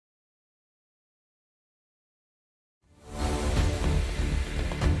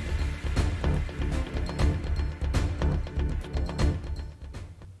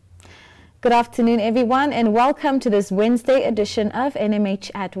Good afternoon, everyone, and welcome to this Wednesday edition of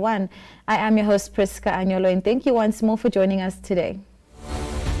NMH at 1. I am your host, Priska Anyolo, and thank you once more for joining us today.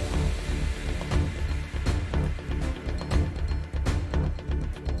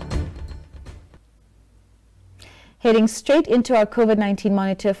 Heading straight into our COVID-19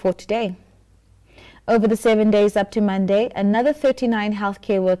 monitor for today. Over the 7 days up to Monday, another 39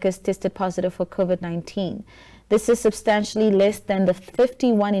 healthcare workers tested positive for COVID-19. This is substantially less than the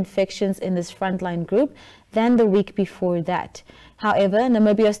 51 infections in this frontline group than the week before that. However,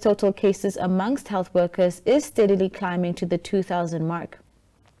 Namibia's total cases amongst health workers is steadily climbing to the 2,000 mark.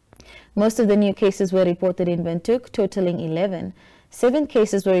 Most of the new cases were reported in Windhoek, totaling 11. 7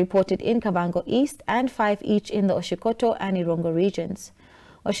 cases were reported in Kavango East and 5 each in the Oshikoto and Irongo regions.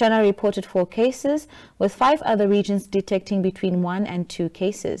 Oshana reported 4 cases, with 5 other regions detecting between 1 and 2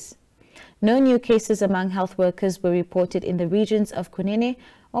 cases. No new cases among health workers were reported in the regions of Kunene,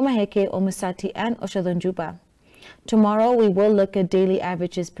 Omaheke, Omusati, and Oshadonjuba. Tomorrow, we will look at daily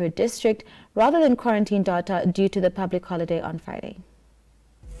averages per district rather than quarantine data due to the public holiday on Friday.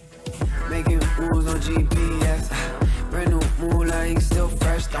 Making moves on GPS, brand new moolah, still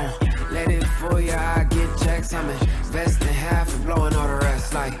fresh, don't let it for ya. I get checks, I'm investing half and blowing all the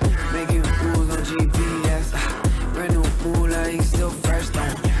rest. Like making moves on GPS, brand new moolah, still fresh,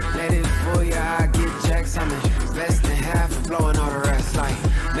 don't let it for ya. I get checks, I'm investing half and blowing all the rest. Like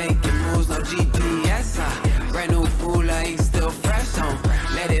making moves on GPS, brand new moolah, still fresh, don't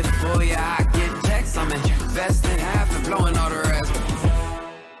let it for ya. I get checks, I'm investing half and blowing all the rest.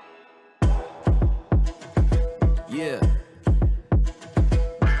 Yeah.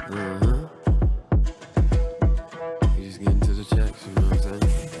 You just get into the checks, you know what I'm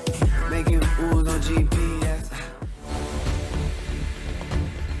saying? Making moves on GPS.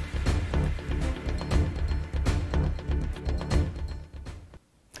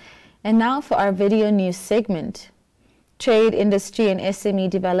 And now for our video news segment. Trade, Industry and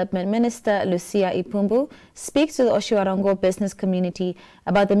SME Development Minister Lucia Ipumbu speaks to the Oshiwarongo business community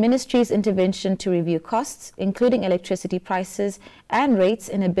about the ministry's intervention to review costs, including electricity prices and rates,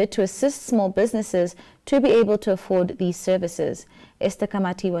 in a bid to assist small businesses to be able to afford these services. Esther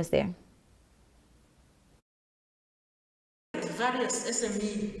Kamati was there. Various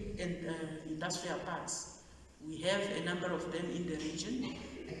SME and industrial parks, we have a number of them in the region.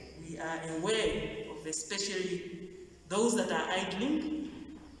 We are aware of especially those that are idling.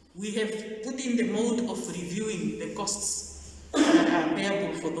 We have put in the mode of reviewing the costs that are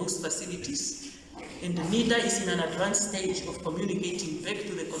payable for those facilities. And the NIDA is in an advanced stage of communicating back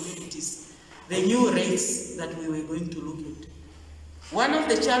to the communities the new rates that we were going to look at. One of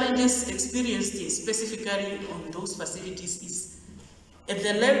the challenges experienced specifically on those facilities is at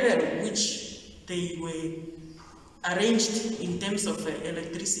the level which they were arranged in terms of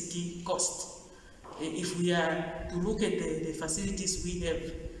electricity cost. If we are to look at the facilities we have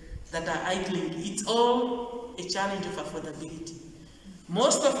that are idling, it's all a challenge of affordability.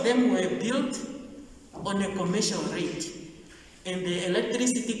 Most of them were built on a commercial rate, and the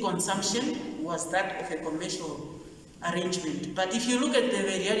electricity consumption was that of a commercial arrangement. But if you look at the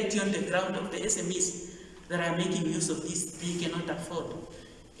reality on the ground of the SMEs that are making use of this, they cannot afford.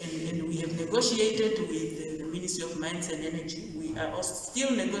 And we have negotiated with the Ministry of Mines and Energy. We are also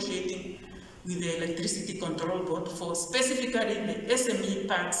still negotiating with the Electricity Control Board for specifically the SME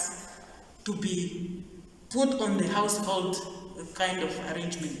parks to be put on the household kind of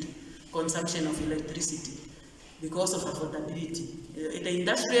arrangement, consumption of electricity, because of affordability. At the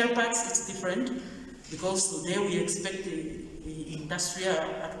industrial parks, it's different, because there we expect the industrial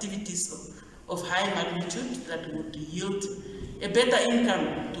activities of high magnitude that would yield a better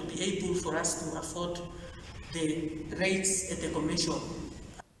income to be able for us to afford the rates at the commercial.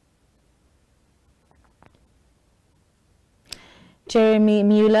 Jeremy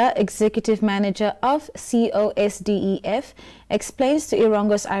Mueller, Executive Manager of COSDEF, explains to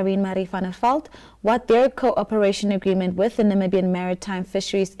Irongo's Irene Marie van der Valt what their cooperation agreement with the Namibian Maritime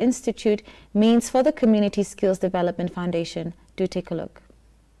Fisheries Institute means for the Community Skills Development Foundation. Do take a look.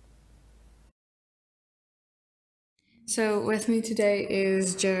 So with me today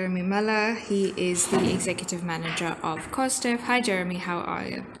is Jeremy Mueller. He is the Executive Manager of COSDEF. Hi Jeremy, how are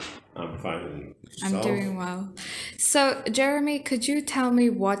you? I'm fine. I'm doing well. So Jeremy, could you tell me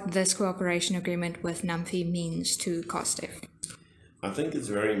what this cooperation agreement with NAMFI means to COSDEF? I think it's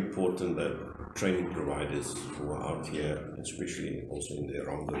very important that training providers who are out here, especially also in the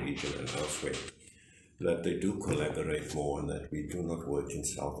Irongo region and elsewhere, that they do collaborate more and that we do not work in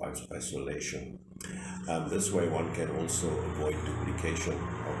self-isolation. This way one can also avoid duplication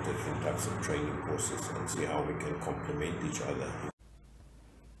of different types of training courses and see how we can complement each other.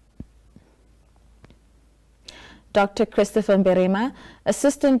 Dr. Christopher Mberema,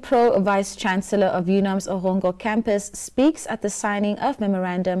 Assistant Pro Vice Chancellor of UNAM's Orongo campus, speaks at the signing of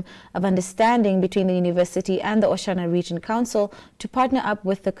Memorandum of Understanding between the university and the Oshana Region Council to partner up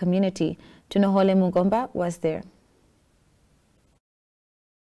with the community. Tunohole Mugomba was there.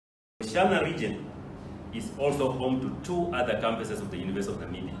 The Oshana region is also home to 2 other campuses of the University of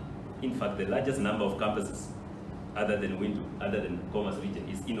Namibia. In fact, the largest number of campuses other than Windu, other than Commerce region,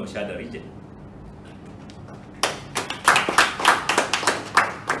 is in Oshana region.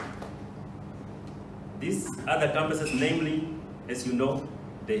 These other campuses, namely, as you know,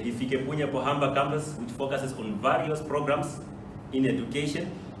 the Hifikepunye Pohamba campus, which focuses on various programs in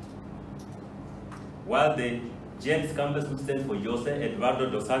education, while the JENS campus, which stands for Jose Eduardo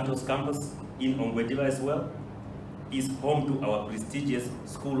dos Santos campus in Ongwediva as well, is home to our prestigious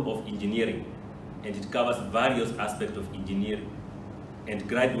School of Engineering, and it covers various aspects of engineering and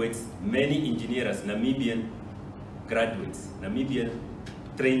graduates many engineers, Namibian graduates, Namibian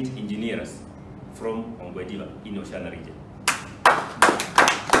trained engineers from Ongwediva in Oshana region.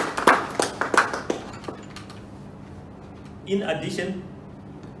 In addition,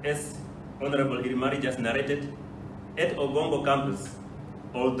 as Honorable Irimari just narrated, at Ogongo campus,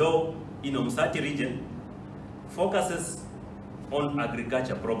 although in Omsati region, focuses on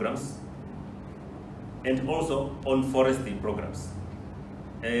agriculture programs and also on forestry programs.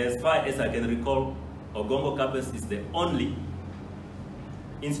 As far as I can recall, Ogongo campus is the only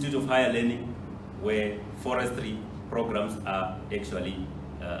institute of higher learning where forestry programs are actually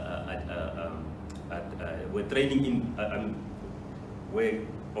where training in where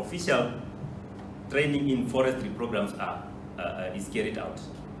official training in forestry programs is carried out.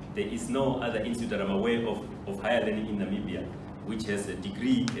 There is no other institute that I'm aware of higher learning in Namibia which has a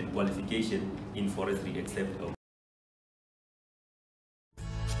degree and qualification in forestry except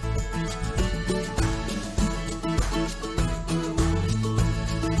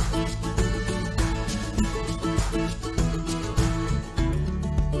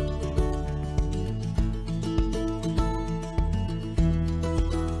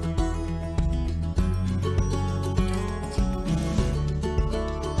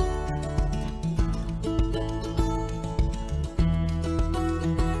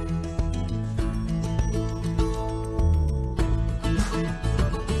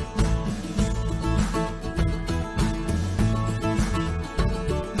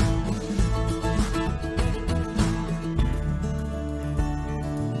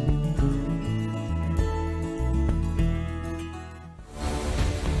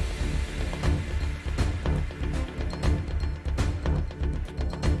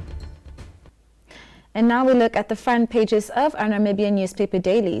And now we look at the front pages of our Namibian newspaper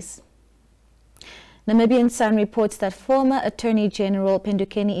dailies. Namibian Sun reports that former Attorney General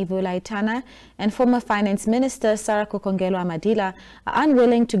Pendukeni Ivula-Ithana and former Finance Minister Saara Kuugongelwa-Amadhila are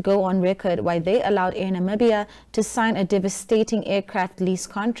unwilling to go on record why they allowed Air Namibia to sign a devastating aircraft lease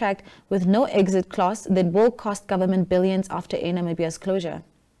contract with no exit clause that will cost government billions after Air Namibia's closure.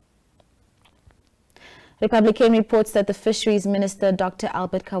 Republican reports that the Fisheries Minister, Dr.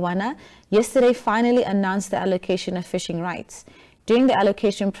 Albert Kawana, yesterday finally announced the allocation of fishing rights. During the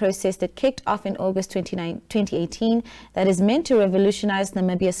allocation process that kicked off in August 2018, that is meant to revolutionize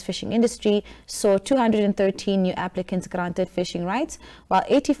Namibia's fishing industry, saw 213 new applicants granted fishing rights, while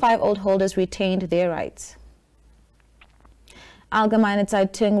 85 old holders retained their rights. Allgemeine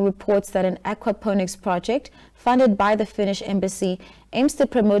Zeitung reports that an aquaponics project funded by the Finnish embassy aims to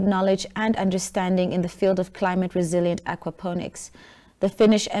promote knowledge and understanding in the field of climate-resilient aquaponics. The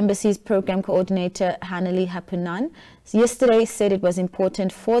Finnish embassy's program coordinator, Hanneli Hapunan, yesterday said it was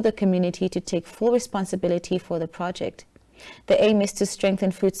important for the community to take full responsibility for the project. The aim is to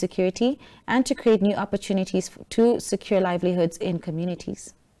strengthen food security and to create new opportunities to secure livelihoods in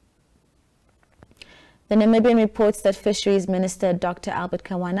communities. The Namibian reports that Fisheries Minister Dr. Albert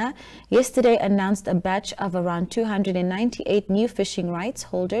Kawana yesterday announced a batch of around 298 new fishing rights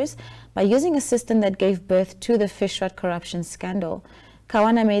holders by using a system that gave birth to the fish rod corruption scandal.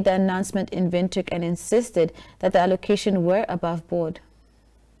 Kawana made the announcement in Windhoek and insisted that the allocation were above board.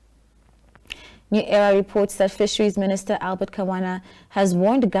 New Era reports that Fisheries Minister Albert Kawana has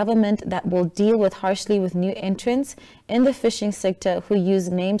warned government that will deal harshly with new entrants in the fishing sector who use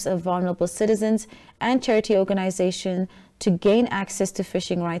names of vulnerable citizens and charity organizations to gain access to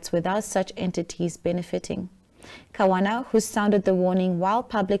fishing rights without such entities benefiting. Kawana, who sounded the warning while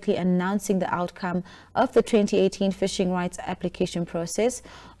publicly announcing the outcome of the 2018 fishing rights application process,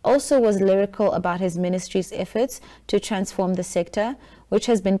 also was lyrical about his ministry's efforts to transform the sector, which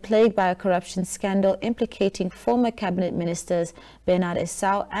has been plagued by a corruption scandal implicating former cabinet ministers Bernard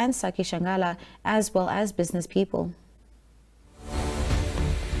Esau and Saki Shangala, as well as business people.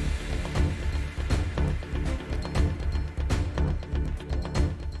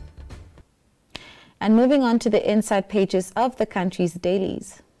 And moving on to the inside pages of the country's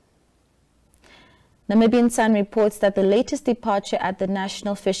dailies. Namibian Sun reports that the latest departure at the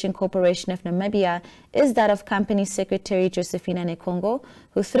National Fishing Corporation of Namibia is that of Company Secretary Josephina Nekongo,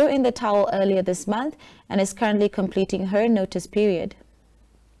 who threw in the towel earlier this month and is currently completing her notice period.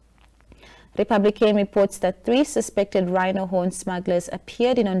 Republican reports that 3 suspected rhino horn smugglers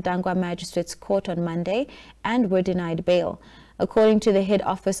appeared in Ondangwa Magistrates Court on Monday and were denied bail. According to the head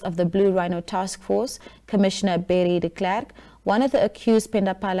office of the Blue Rhino Task Force, Commissioner Barry de Klerk, one of the accused,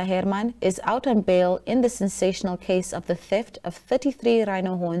 Pendapala Herman, is out on bail in the sensational case of the theft of 33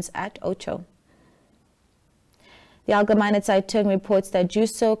 rhino horns at Ocho. The Allgemeine Zeitung reports that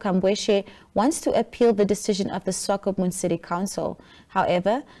Juso Kambweshe wants to appeal the decision of the Swakopmund City Council.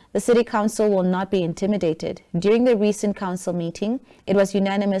 However, the City Council will not be intimidated. During the recent council meeting, it was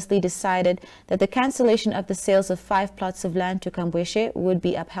unanimously decided that the cancellation of the sales of 5 plots of land to Kambweshe would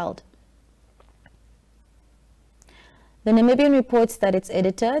be upheld. The Namibian reports that its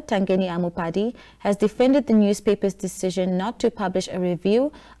editor, Tangeni Amupadi, has defended the newspaper's decision not to publish a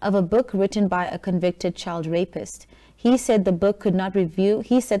review of a book written by a convicted child rapist. He said that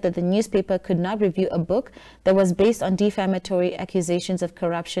the newspaper could not review a book that was based on defamatory accusations of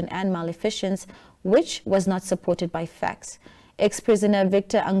corruption and maleficence, which was not supported by facts. Ex-prisoner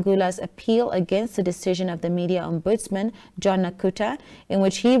Victor Angula's appeal against the decision of the media ombudsman, John Nakuta, in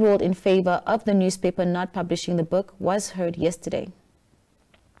which he ruled in favor of the newspaper not publishing the book, was heard yesterday.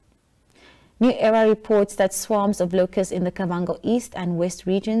 New Era reports that swarms of locusts in the Kavango East and West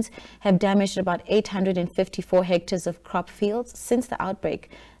regions have damaged about 854 hectares of crop fields since the outbreak,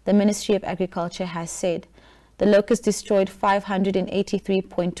 the Ministry of Agriculture has said. The locusts destroyed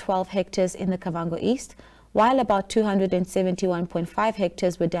 583.12 hectares in the Kavango East, while about 271.5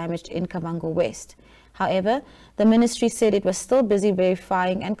 hectares were damaged in Kavango West. However, the ministry said it was still busy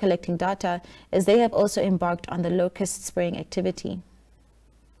verifying and collecting data, as they have also embarked on the locust spraying activity.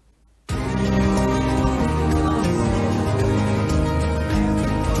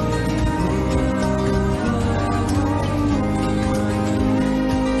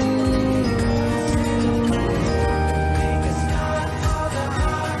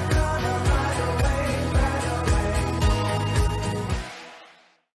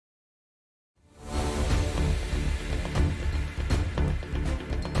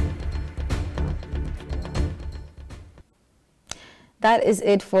 That is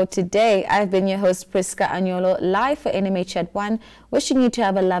it for today. I've been your host, Priska Anyolo, live for NMH at 1, wishing you to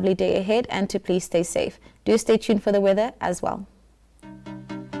have a lovely day ahead and to please stay safe. Do stay tuned for the weather as well.